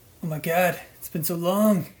Oh my god, it's been so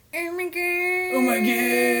long. Oh my god. Oh my god.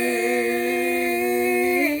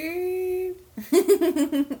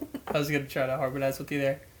 I was gonna try to harmonize with you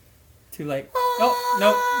there. Too late. Oh,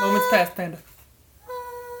 no. Moment's past, Panda.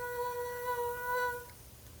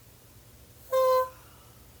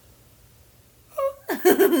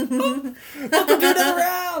 Welcome to another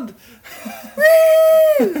round! Woo!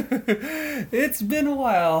 It's been a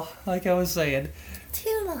while, like I was saying.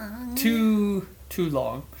 Too long. Too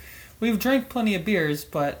long. We've drank plenty of beers,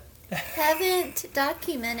 but... Haven't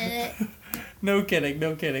documented it. No kidding.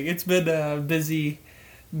 It's been a busy,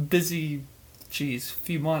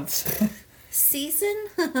 few months. Season?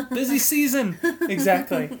 Busy season,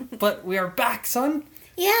 exactly. But we are back, son.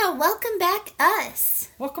 Yeah, welcome back, us.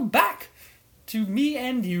 Welcome back to me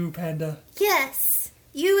and you, Panda. Yes,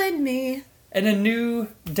 you and me. And a new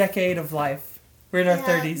decade of life. We're in our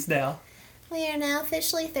 30s now. We are now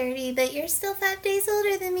officially 30, but you're still 5 days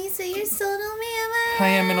older than me, so you're still an old man. I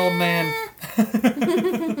am an old man.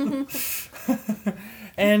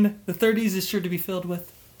 And the 30s is sure to be filled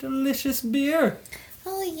with delicious beer.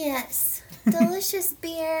 Oh, yes. Delicious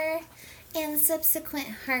beer and subsequent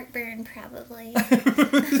heartburn, probably.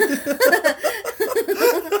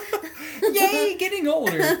 Yay, getting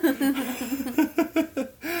older.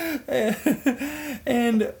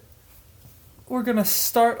 And we're going to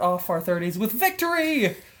start off our 30s with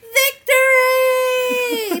Victory!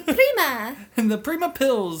 Victory! Prima! And the Prima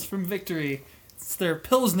Pils from Victory. It's their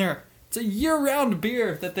Pilsner. It's a year-round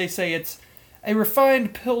beer that they say it's a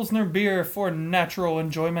refined Pilsner beer for natural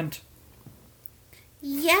enjoyment.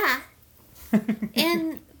 Yeah.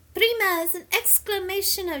 And Prima is an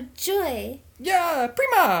exclamation of joy. Yeah,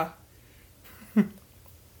 Prima!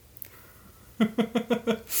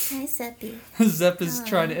 Hi, Zeppy. Zepp is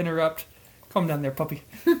trying to interrupt. Calm down there, puppy.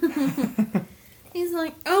 He's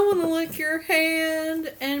like, I want to lick your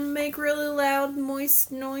hand and make really loud,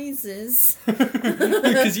 moist noises.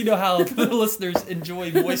 Because you know how the listeners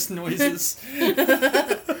enjoy moist noises. Hey,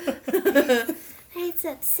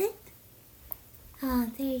 Zepp, sit.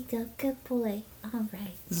 Oh, there you go. Good boy. All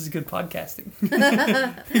right. This is good podcasting.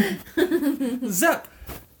 Zepp,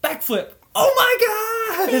 backflip. Oh my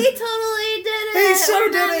god! He totally did it. He so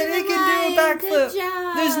did it. He can do a backflip. Good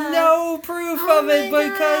job. There's no proof of it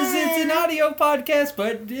because it's an audio podcast,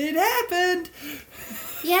 but it happened.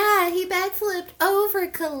 Yeah, he backflipped over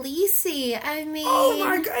Khaleesi. I mean... Oh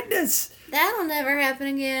my goodness. That'll never happen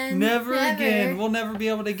again. Never again. We'll never be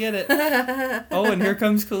able to get it. Oh, and here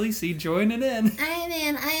comes Khaleesi joining in. I'm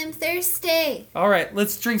in. I am thirsty. All right,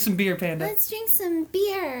 let's drink some beer, Panda. Let's drink some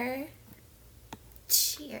beer.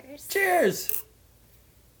 Cheers. Cheers.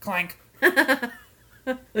 Clank. All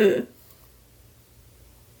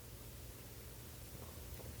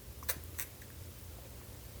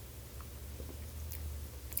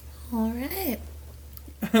right.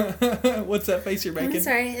 What's that face you're making? I'm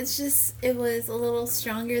sorry. It's just, it was a little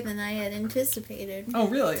stronger than I had anticipated. Oh,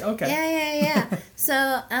 really? Okay. Yeah.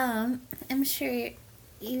 So, I'm sure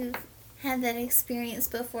you've had that experience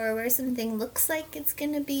before where something looks like it's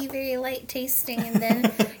going to be very light tasting and then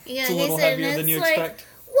it's a little heavier than you expect.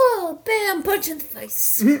 Whoa, bam, punch in the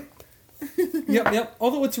face. Yep.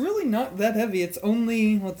 Although it's really not that heavy. It's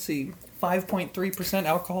only, 5.3%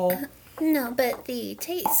 alcohol. No, but the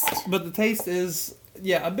taste. But the taste is,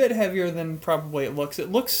 a bit heavier than probably it looks.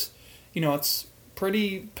 It looks, it's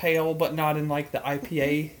pretty pale, but not in like the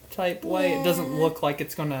IPA type way. It doesn't look like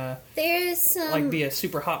it's gonna be a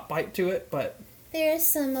super hot bite to it, but there's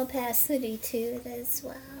some opacity to it as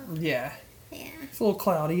well. Yeah. Yeah. It's a little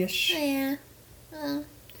cloudy-ish. Yeah. Well,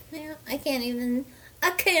 yeah. I can't even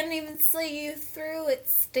see you through it,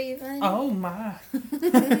 Stephen. Oh my.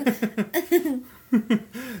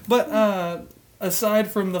 But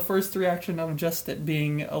aside from the first reaction of just it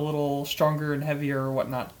being a little stronger and heavier or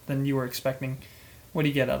whatnot than you were expecting, what do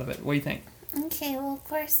you get out of it? What do you think? Okay, well, of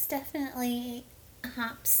course, definitely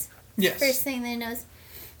hops. Yes. First thing they knows.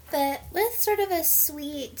 But with sort of a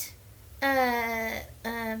sweet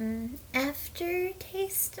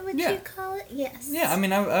aftertaste, would you call it? Yes. Yeah, I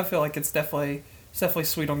mean, I feel like it's definitely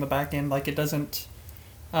sweet on the back end. Like, it doesn't...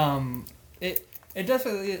 It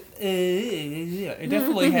definitely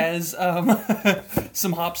has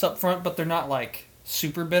some hops up front, but they're not, like,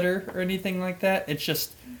 super bitter or anything like that. It's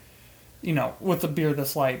just... with a beer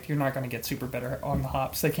this light, you're not going to get super bitter on the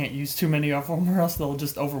hops. They can't use too many of them or else they'll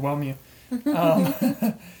just overwhelm you.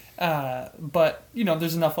 But,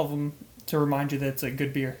 there's enough of them to remind you that it's a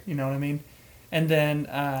good beer. You know what I mean? And then,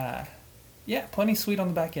 plenty sweet on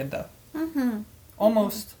the back end, though. Mm-hmm.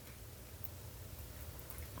 Almost.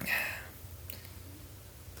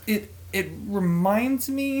 It reminds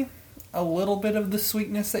me a little bit of the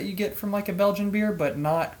sweetness that you get from like a Belgian beer, but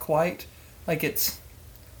not quite. Like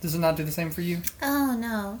does it not do the same for you? Oh,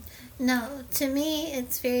 no. No, to me,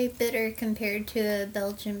 it's very bitter compared to a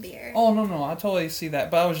Belgian beer. Oh, no, I totally see that.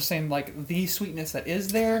 But I was just saying, like, the sweetness that is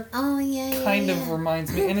there kind of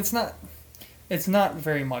reminds me. And it's not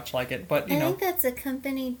very much like it, but, you know. I think that's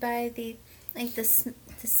accompanied by the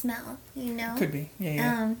smell, you know? Could be,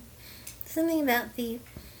 yeah. Something about the,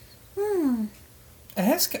 It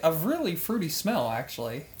has a really fruity smell,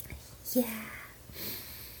 actually. Yeah.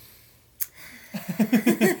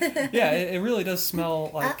 Yeah, it really does smell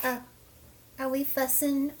like... Are we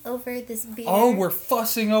fussing over this beer? Oh, we're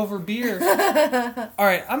fussing over beer. All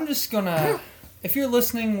right, I'm just gonna... If you're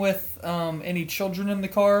listening with any children in the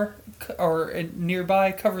car or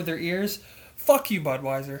nearby, cover their ears. Fuck you,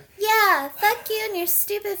 Budweiser. Yeah, fuck you and your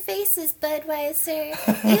stupid faces, Budweiser.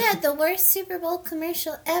 You had the worst Super Bowl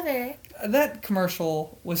commercial ever. That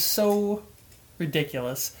commercial was so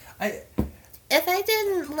ridiculous. If I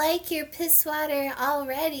didn't like your piss water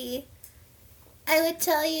already, I would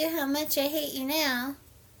tell you how much I hate you now.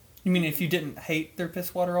 You mean if you didn't hate their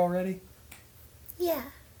piss water already? Yeah.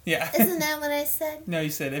 Yeah. Isn't that what I said? No, you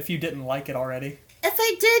said if you didn't like it already. If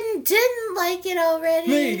I didn't like it already.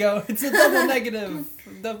 There you go. It's a double negative.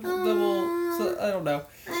 Double. So, I don't know.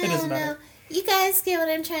 It doesn't matter. You guys get what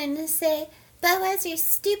I'm trying to say. Budweiser, you're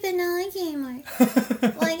stupid, not like you anymore.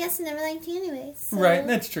 Well, I guess I never liked you anyway. So. Right,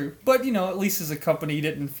 that's true. But, you know, at least as a company, you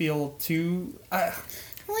didn't feel too...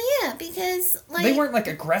 Well, yeah, because, like... They weren't, like,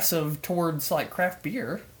 aggressive towards, like, craft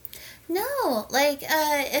beer. No, like,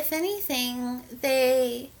 if anything,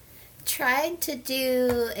 they tried to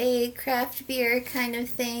do a craft beer kind of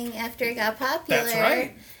thing after it got popular. That's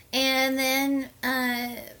right. And then,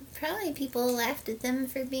 probably people laughed at them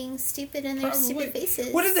for being stupid in their stupid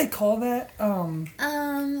faces. What did they call that? I don't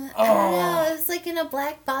know. It was like in a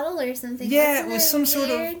black bottle or something. Yeah, Wasn't it was some weird? sort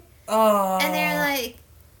of... And they're like,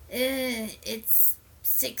 it's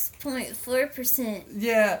 6.4%.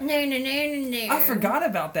 Yeah. No. I forgot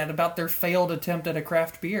about that, about their failed attempt at a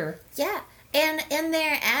craft beer. Yeah. And in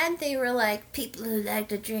their ad, they were like, people who like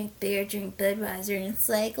to drink beer drink Budweiser. And it's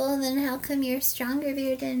like, well, then how come your stronger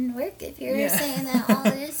beer didn't work if you're saying that all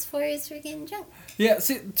it is for is for getting drunk? Yeah,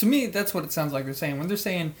 see, to me, that's what it sounds like they're saying. When they're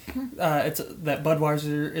saying that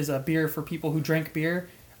Budweiser is a beer for people who drink beer,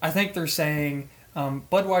 I think they're saying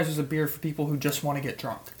Budweiser is a beer for people who just want to get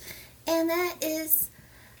drunk. And that is...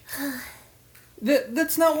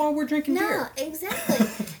 That's not why we're drinking beer. No, exactly.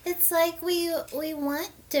 It's like we want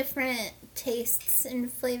different tastes and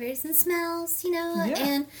flavors and smells, you know?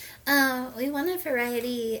 Yeah. And we want a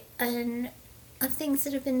variety of things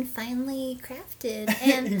that have been finely crafted.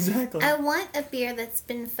 And exactly. I want a beer that's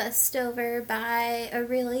been fussed over by a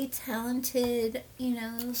really talented, you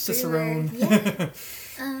know, Cicerone. brewer. Yeah.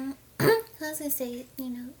 I was going to say, you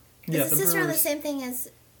know, is the Cicerone the same thing as...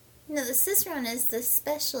 No, the Cicerone is the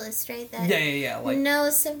specialist, right? That Yeah. Like,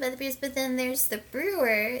 knows stuff about the beers, but then there's the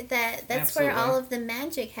brewer. That's absolutely. where all of the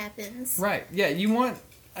magic happens. Right. Yeah, you want...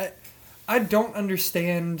 I don't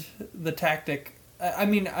understand the tactic. I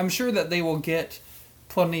mean, I'm sure that they will get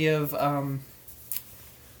plenty of... how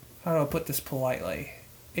do I put this politely?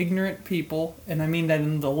 Ignorant people, and I mean that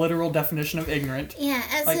in the literal definition of ignorant. Yeah,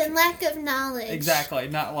 as like, in lack of knowledge. Exactly,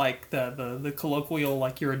 not like the colloquial,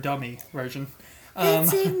 like you're a dummy version.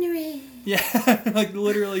 It's ignorant. Yeah, like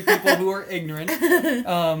literally people who are ignorant,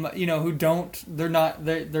 you know, who don't, they're not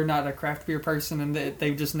a craft beer person, and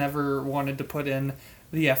they've just never wanted to put in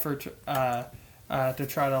the effort to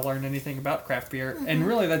try to learn anything about craft beer, and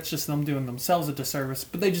really that's just them doing themselves a disservice,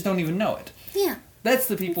 but they just don't even know it. Yeah. That's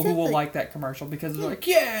the people who will like that commercial, because they're like,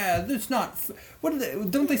 yeah, it's not...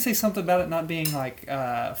 Don't they say something about it not being, like,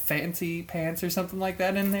 fancy pants or something like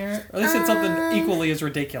that in there? Or they said something equally as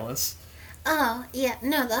ridiculous. Oh, yeah.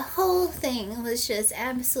 No, the whole thing was just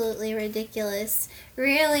absolutely ridiculous.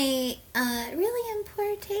 Really in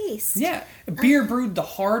poor taste. Yeah. Beer brewed the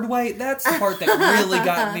hard way. That's the part that really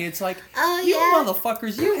got me. It's like, you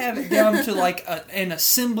motherfuckers, you have it down to, like, an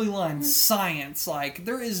assembly line science. Like,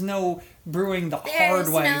 there is no brewing the hard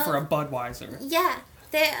way for a Budweiser. Yeah.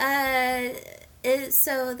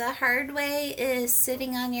 So the hard way is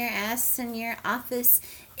sitting on your ass in your office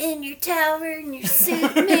in your tower in your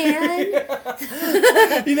suit, man.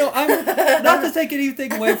 You know, I'm not to take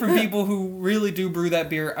anything away from people who really do brew that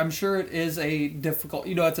beer. I'm sure it is a difficult,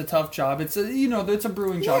 you know, it's a tough job. It's a, you know, it's a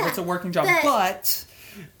brewing job. It's a working job, but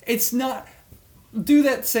it's not. Do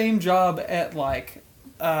that same job at like,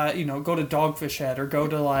 you know, go to Dogfish Head or go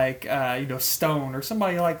to like, you know, Stone or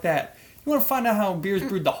somebody like that. You want to find out how beer's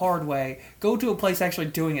brewed the hard way, go to a place actually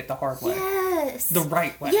doing it the hard way. Yes. The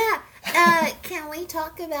right way. Yeah. Can we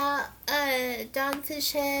talk about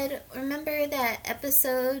Dogfish Head? Remember that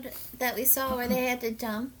episode that we saw where they had to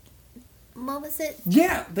dump? What was it?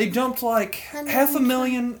 Yeah, they dumped like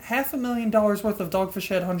 $500,000 worth of Dogfish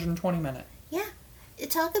Head 120 minute. Yeah.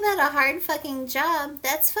 Talk about a hard fucking job.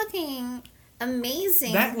 That's fucking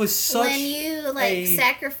amazing. That was such when you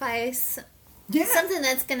sacrifice something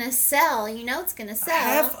that's gonna sell. You know it's gonna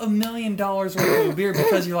sell. $500,000 worth of beer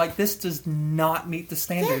because you're like, this does not meet the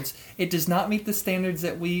standards. Yeah. It does not meet the standards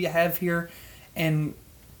that we have here, and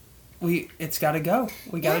it's got to go.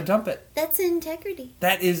 We got to dump it. That's integrity.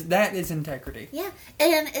 That is integrity. Yeah,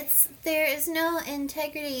 and there is no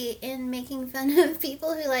integrity in making fun of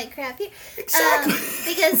people who like crap beer. Exactly.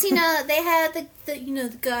 Because they had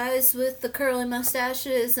the guys with the curly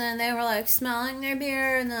mustaches, and they were like smelling their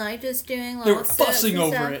beer, and then like just doing like they were fussing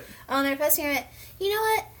over it. Oh, they're fussing over it. You know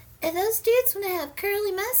what? If those dudes want to have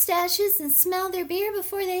curly mustaches and smell their beer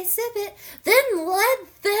before they sip it, then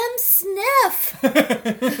let them sniff.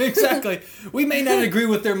 Exactly. We may not agree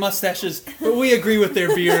with their mustaches, but we agree with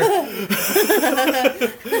their beer.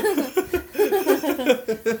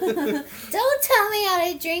 Don't tell me how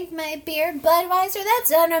to drink my beer, Budweiser.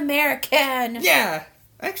 That's un-American. Yeah.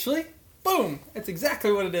 Actually, boom. That's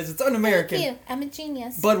exactly what it is. It's un-American. Thank you. I'm a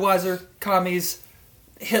genius. Budweiser, commies,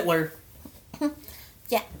 Hitler.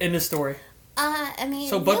 Yeah. In this story. I mean,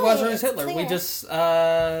 so Budweiser really, is Hitler. Clear. We just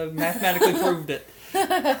mathematically proved it.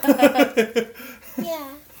 Yeah.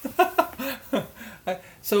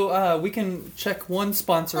 So we can check one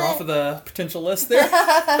sponsor off of the potential list there.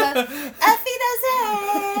 Goodbye,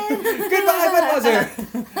 Budweiser.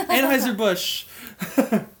 Anheuser-Busch.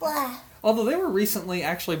 Blah. Although they were recently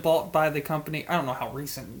actually bought by the company, I don't know how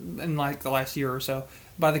recent, in like the last year or so,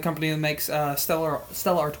 by the company that makes Stella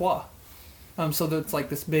Artois. So that's like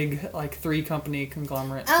this big, like 3-company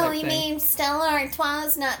conglomerate. Oh, you mean Stella Artois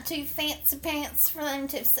is not too fancy pants for them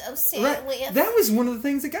to associate with? That was one of the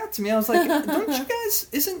things that got to me. I was like, don't you guys,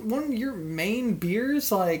 isn't one of your main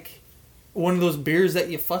beers like one of those beers that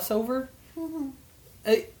you fuss over? Mm-hmm.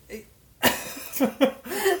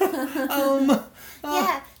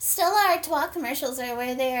 Yeah, Stella Artois commercials are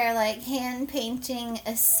where they are like hand painting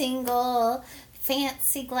a single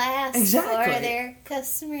fancy glass for their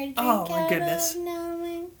customer to drink oh my goodness!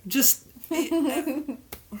 Just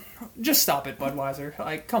stop it, Budweiser.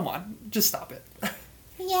 Like, come on, just stop it.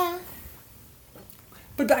 Yeah.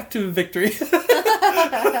 But back to Victory.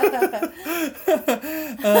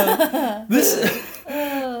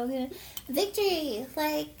 Victory,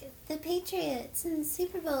 like the Patriots in the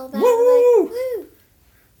Super Bowl. But woo! Like, woo!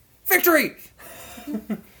 Victory!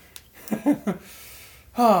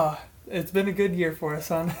 It's been a good year for us,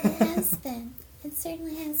 hon. It has been. It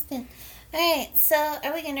certainly has been. Alright, so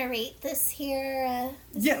are we going to rate this here?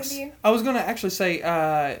 Yes. I was going to actually say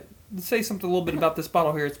something a little bit about this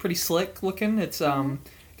bottle here. It's pretty slick looking. It's got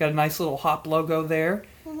a nice little hop logo there.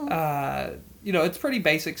 Mm-hmm. It's pretty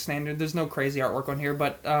basic standard. There's no crazy artwork on here,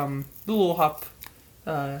 but the little hop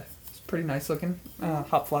is pretty nice looking.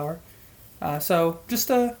 Hop flower. So just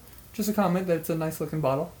a comment that it's a nice looking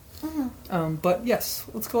bottle. Mm-hmm. But yes,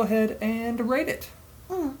 let's go ahead and rate it.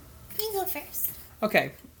 You go first.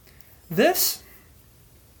 Okay. This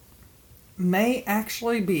may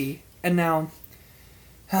actually be, and now,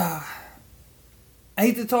 I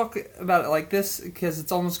hate to talk about it like this because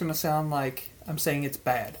it's almost going to sound like I'm saying it's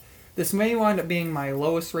bad. This may wind up being my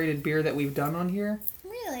lowest rated beer that we've done on here.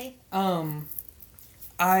 Really? I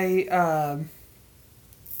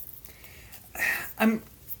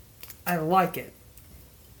like it.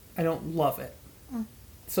 I don't love it.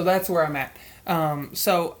 So that's where I'm at.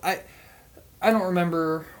 So I don't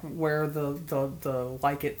remember where the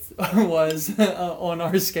like it was on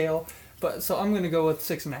our scale, but so I'm going to go with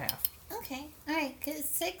 6.5. Okay, all right, because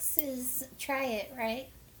 6 is try it, right?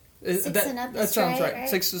 And up that sounds right. Right?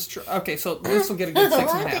 6 is okay. So this will get a good 6.5.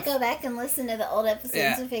 We'll have to go back and listen to the old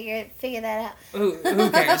episodes and figure that out. Who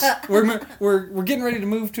cares? We're getting ready to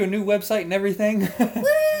move to a new website and everything.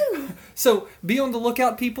 Woo! So be on the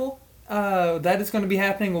lookout, people. That is going to be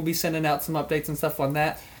happening. We'll be sending out some updates and stuff on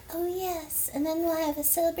that. Oh yes, and then we'll have a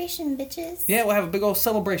celebration, bitches. Yeah, we'll have a big old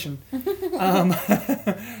celebration. But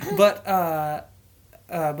in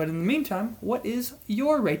the meantime, what is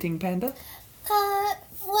your rating, Panda?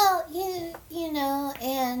 Well, you know,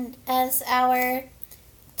 and as our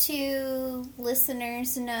 2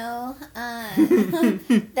 listeners know,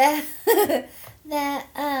 that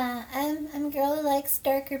I'm a girl who likes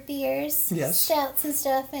darker beers, stouts and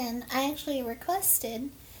stuff, and I actually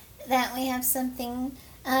requested that we have something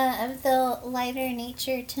of the lighter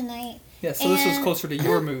nature tonight. Yeah, so this was closer to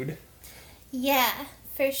your mood. Yeah,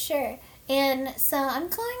 for sure. And so I'm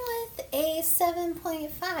going with a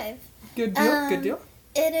 7.5. Good deal. Good deal.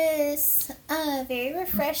 It is very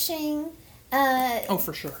refreshing. Oh,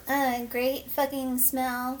 for sure. Great fucking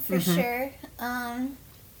smell, for sure. And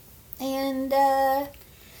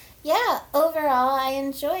yeah, overall, I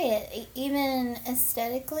enjoy it. Even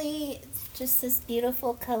aesthetically, it's just this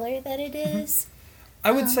beautiful color that it is.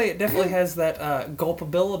 I would say it definitely has that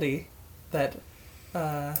gulpability, that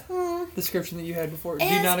description that you had before. Do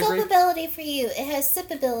you not agree? It has gulpability for you. It has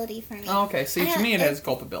sippability for me. Oh, okay. See, to me it has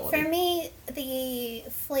gulpability. For me, the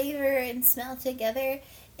flavor and smell together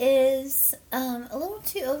is a little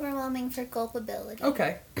too overwhelming for gulpability.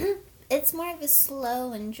 Okay. It's more of a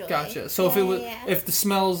slow enjoy. Gotcha. So if the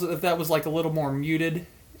smells, if that was like a little more muted,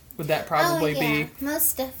 would that probably be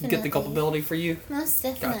most definitely get the gulpability for you? Most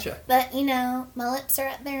definitely. Gotcha. But my lips are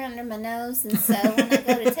up there under my nose, and so when I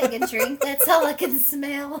go to take a drink, that's all I can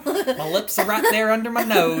smell. My lips are right there under my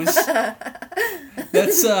nose.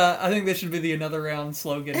 That's I think that should be the Another Round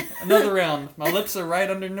slogan. Another round. My lips are right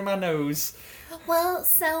under my nose. Well,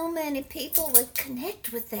 so many people would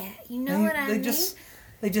connect with that. You know what I mean?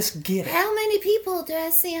 They just get it. How many people do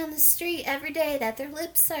I see on the street every day that their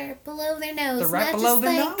lips are below their nose? They're right below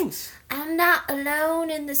their nose. I'm not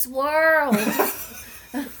alone in this world.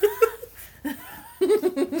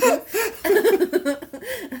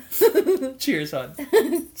 Cheers, hon.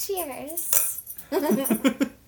 Cheers.